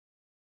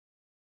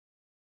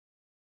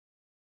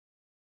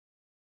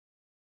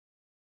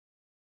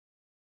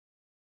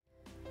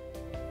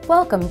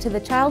Welcome to the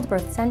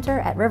Childbirth Center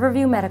at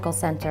Riverview Medical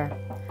Center.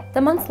 The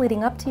months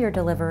leading up to your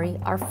delivery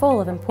are full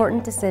of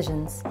important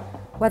decisions.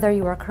 Whether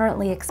you are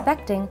currently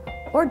expecting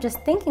or just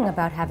thinking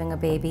about having a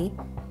baby,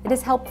 it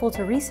is helpful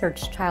to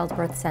research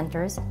childbirth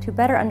centers to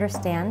better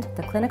understand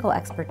the clinical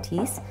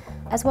expertise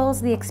as well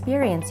as the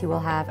experience you will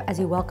have as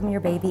you welcome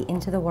your baby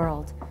into the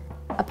world.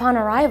 Upon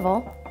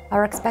arrival,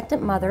 our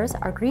expectant mothers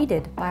are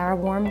greeted by our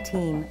warm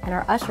team and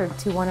are ushered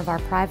to one of our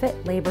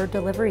private labor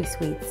delivery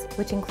suites,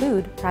 which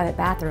include private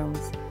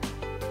bathrooms.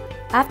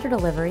 After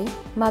delivery,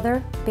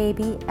 mother,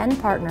 baby, and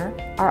partner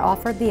are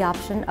offered the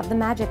option of the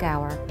magic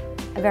hour,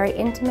 a very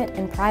intimate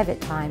and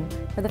private time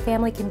where the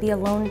family can be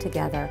alone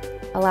together,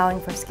 allowing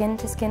for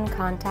skin-to-skin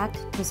contact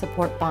to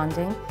support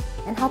bonding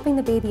and helping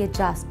the baby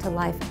adjust to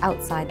life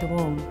outside the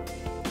womb.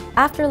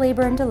 After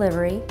labor and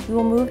delivery, you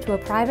will move to a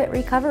private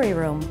recovery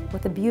room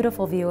with a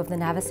beautiful view of the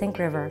Navesink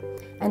River,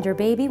 and your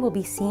baby will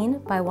be seen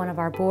by one of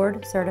our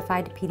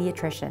board-certified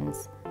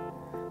pediatricians.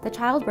 The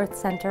Childbirth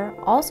Center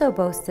also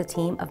boasts a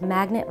team of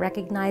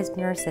magnet-recognized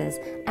nurses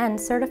and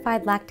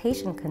certified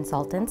lactation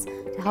consultants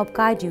to help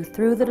guide you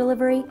through the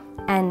delivery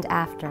and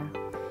after.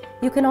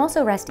 You can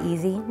also rest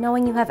easy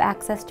knowing you have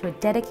access to a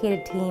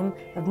dedicated team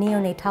of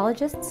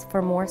neonatologists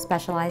for more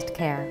specialized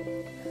care.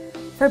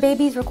 For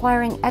babies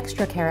requiring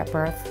extra care at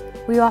birth,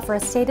 we offer a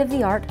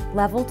state-of-the-art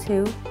Level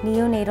 2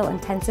 neonatal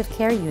intensive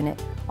care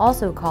unit,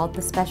 also called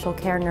the Special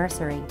Care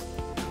Nursery.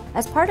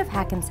 As part of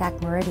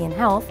Hackensack Meridian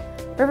Health,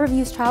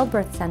 Riverview's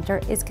Childbirth Center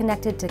is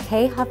connected to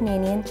K.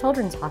 Hovnanian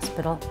Children's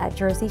Hospital at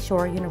Jersey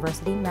Shore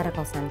University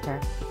Medical Center.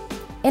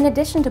 In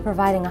addition to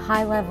providing a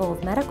high level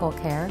of medical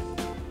care,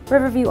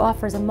 Riverview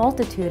offers a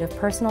multitude of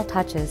personal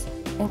touches,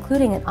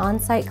 including an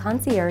on-site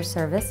concierge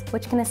service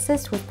which can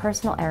assist with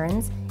personal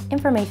errands,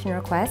 information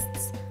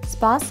requests,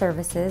 spa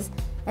services,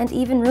 and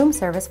even room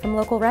service from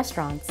local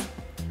restaurants.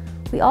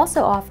 We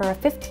also offer a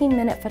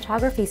 15-minute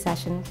photography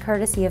session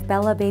courtesy of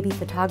Bella Baby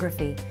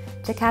Photography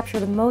to capture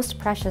the most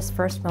precious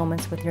first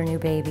moments with your new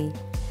baby.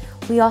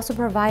 We also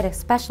provide a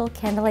special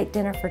candlelight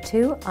dinner for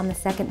two on the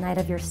second night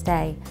of your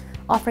stay,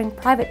 offering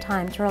private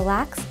time to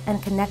relax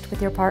and connect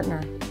with your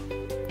partner.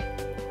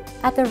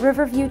 At the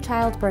Riverview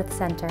Childbirth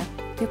Center,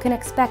 you can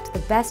expect the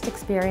best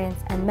experience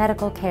and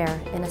medical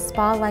care in a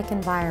spa-like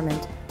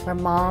environment where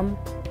mom,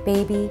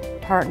 baby,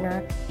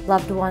 partner,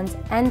 loved ones,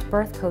 and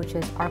birth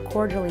coaches are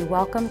cordially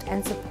welcomed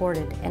and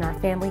supported in our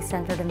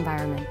family-centered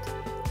environment.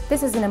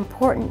 This is an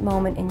important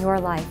moment in your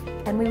life,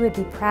 and we would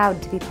be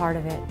proud to be part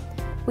of it.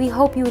 We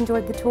hope you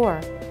enjoyed the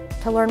tour.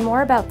 To learn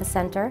more about the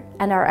center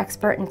and our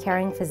expert and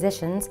caring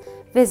physicians,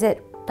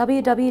 visit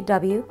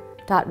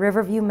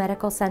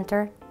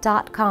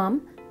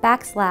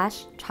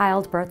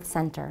www.riverviewmedicalcenter.com/childbirth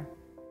center.